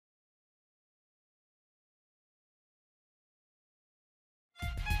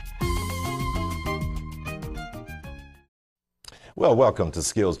Well, welcome to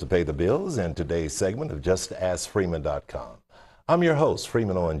Skills to Pay the Bills and today's segment of JustAskFreeman.com. I'm your host,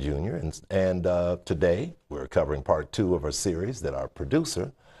 Freeman Owen Jr., and today we're covering part 2 of our series that our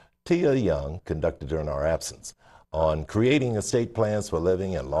producer, Tia Young, conducted during our absence on creating estate plans for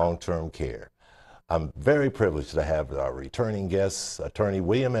living and long-term care. I'm very privileged to have our returning guest, Attorney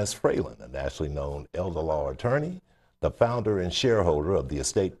William S. Fralin, a nationally known elder law attorney, the founder and shareholder of the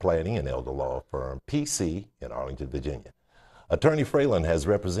estate planning and elder law firm PC in Arlington, Virginia. Attorney Fralin has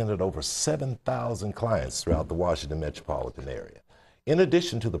represented over 7,000 clients throughout the Washington metropolitan area. In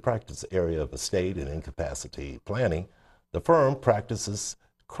addition to the practice area of estate and incapacity planning, the firm practices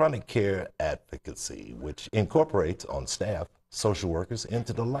chronic care advocacy, which incorporates on staff social workers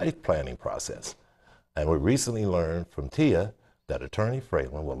into the life planning process. And we recently learned from Tia that Attorney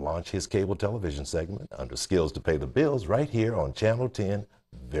Fralin will launch his cable television segment under Skills to Pay the Bills right here on Channel 10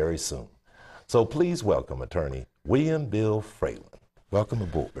 very soon. So please welcome Attorney William Bill Fralin. Welcome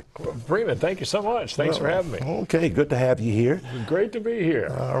aboard. Freeman, thank you so much. Thanks for having me. Okay, good to have you here. Great to be here.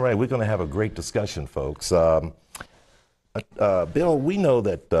 All right, we're going to have a great discussion, folks. Bill, we know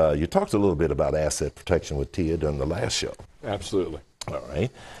that you talked a little bit about asset protection with Tia during the last show. Absolutely. All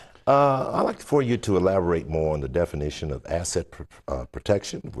right. I'd like for you to elaborate more on the definition of asset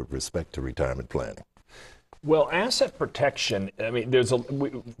protection with respect to retirement planning. Well, asset protection, I mean,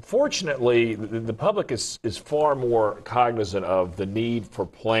 fortunately, the public is far more cognizant of the need for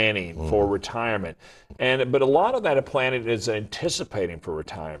planning for retirement. But a lot of that planning is anticipating for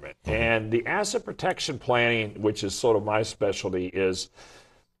retirement. And the asset protection planning, which is sort of my specialty,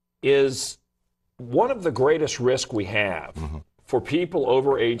 is one of the greatest risks we have. For people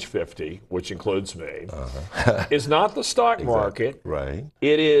over age 50, which includes me, is not the stock market. Right.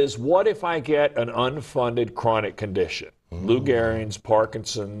 It is, what if I get an unfunded chronic condition? Lou Gehrig's,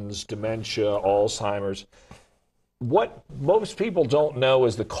 Parkinson's, dementia, Alzheimer's. What most people don't know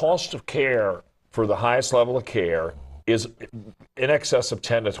is the cost of care for the highest level of care is in excess of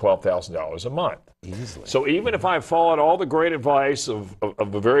 $10,000 to $12,000 a month. Easily. So even if I followed all the great advice of a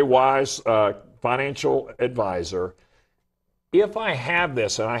very wise financial advisor, if I have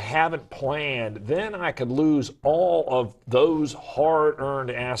this and I haven't planned, then I could lose all of those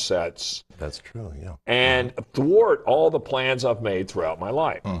hard-earned assets. That's true, yeah. And thwart all the plans I've made throughout my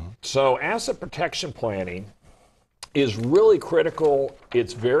life. So asset protection planning is really critical.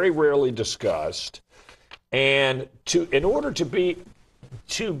 It's very rarely discussed. And in order to be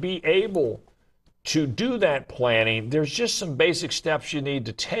able to do that planning, there's just some basic steps you need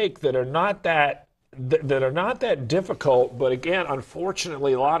to take that are not that difficult, but again,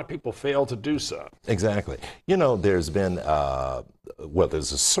 unfortunately, a lot of people fail to do so. Exactly. You know, there's been,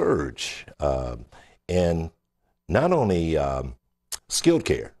 there's a surge in not only skilled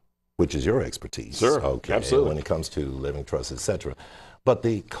care, which is your expertise. Sure, okay, absolutely. When it comes to living trusts, et cetera, but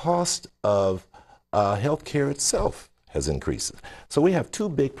the cost of health care itself has increased. So we have two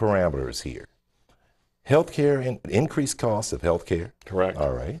big parameters here. Healthcare and increased costs of healthcare. Correct.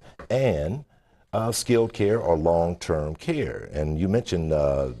 All right. And skilled care or long-term care. And you mentioned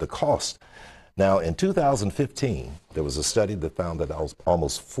the cost. Now, in 2015, there was a study that found that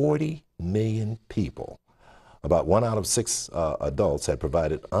almost 40 million people, about 1 out of 6 adults, had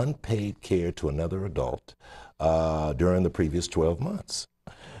provided unpaid care to another adult during the previous 12 months.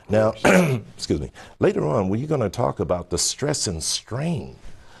 Now, excuse me, later on, we're going to talk about the stress and strain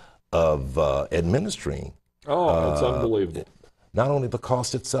of administering. Oh, it's unbelievable. Not only the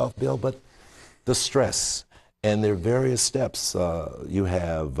cost itself, Bill, but the stress. And there are various steps. You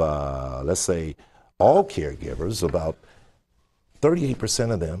have, let's say, all caregivers, about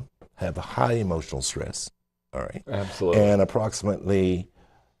 38% of them have a high emotional stress. All right. Absolutely. And approximately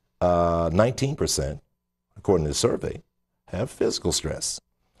 19%, according to the survey, have physical stress.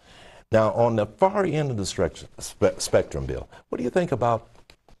 Now, on the far end of the spectrum, Bill, what do you think about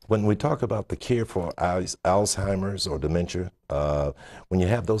when we talk about the care for Alzheimer's or dementia, when you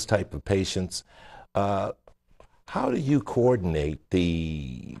have those type of patients, how do you coordinate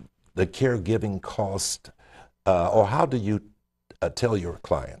the caregiving cost, or how do you tell your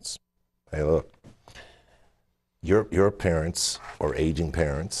clients, hey, look, your parents or aging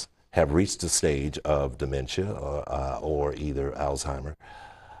parents have reached a stage of dementia or either Alzheimer.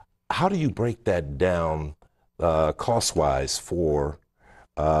 How do you break that down cost-wise for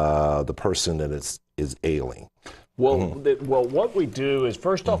the person that is ailing? Well, what we do is,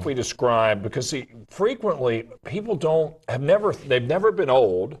 first off, we describe, because see, frequently people they've never been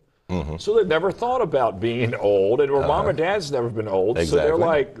old, so they've never thought about being old, or mom or dad's never been old, Exactly. so they're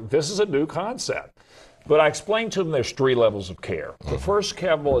like, this is a new concept. But I explained to them there's 3 levels of care. The first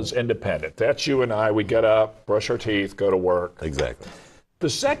level is independent. That's you and I. We get up, brush our teeth, go to work. Exactly. The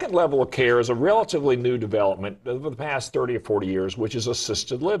second level of care is a relatively new development over the past 30 or 40 years, which is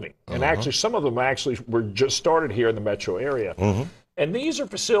assisted living. And actually, some of them were just started here in the metro area. And these are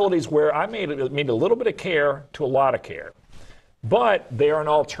facilities where I mean a little bit of care to a lot of care. But they are an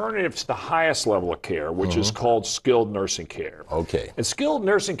alternative to the highest level of care, which is called skilled nursing care. Okay. And skilled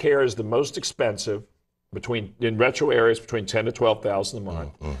nursing care is the most expensive in metro areas between $10,000 to $12,000 a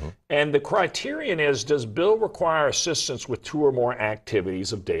month. And the criterion is, does Bill require assistance with 2 or more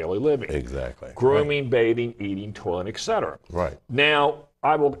activities of daily living? Exactly. Grooming, bathing, eating, toilet, etc. Right. Now,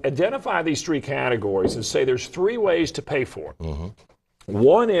 I will identify these 3 categories and say there's 3 ways to pay for it.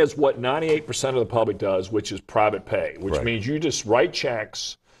 One is what 98% of the public does, which is private pay, which means you just write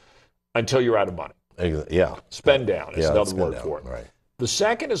checks until you're out of money. Yeah. Spend down is another spend word down, for it. Right. The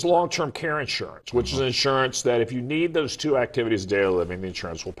second is long-term care insurance, which is insurance that if you need those 2 activities of daily living, the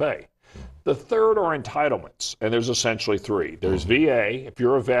insurance will pay. The third are entitlements, and there's essentially 3. There's VA, if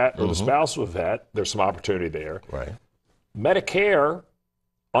you're a vet or the spouse of a vet, there's some opportunity there. Right. Medicare,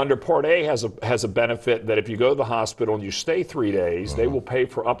 under Part A, has a benefit that if you go to the hospital and you stay 3 days, they will pay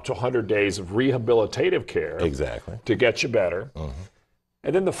for up to 100 days of rehabilitative care Exactly. to get you better.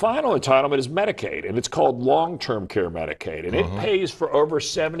 And then the final entitlement is Medicaid, and it's called long-term care Medicaid, and it pays for over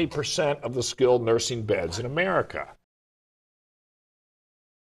 70% of the skilled nursing beds in America.